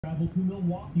Travel to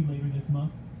Milwaukee later this month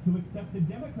to accept the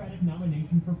Democratic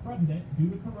nomination for president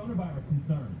due to coronavirus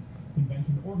concerns.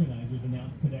 Convention organizers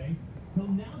announced today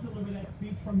he'll now deliver that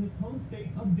speech from his home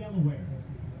state of Delaware.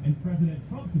 And President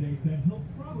Trump today said he'll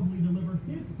probably deliver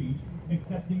his speech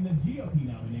accepting the GOP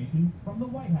nomination from the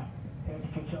White House. If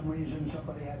for some reason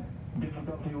somebody had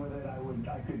difficulty with it, I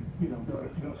could,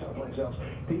 go someplace else.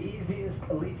 The easiest,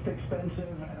 least expensive,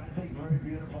 and I think very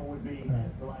beautiful would be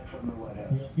live from the White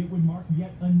House. It would mark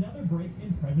yet another break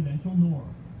in presidential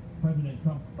norms. President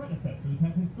Trump's predecessors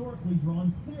have historically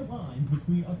drawn clear lines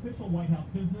between official White House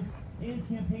business and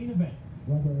campaign events.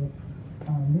 Whether it's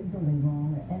legally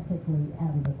wrong or ethically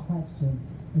out of the question,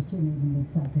 it shouldn't even be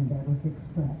something that was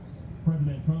expressed.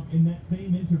 President Trump, in that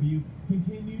same interview,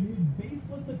 continued his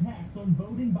baseless attacks on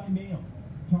voting by mail,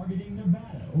 targeting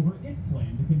Nevada over its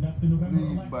plan to conduct the November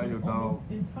election almost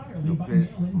entirely by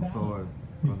mail-in ballot.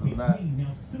 His campaign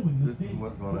now suing the state.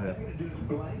 What they're going to do is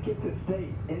blanket the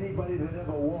state. Anybody that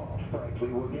ever walks, frankly,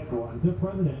 will get one. The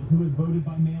president, who has voted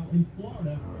by mail in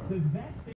Florida, says that state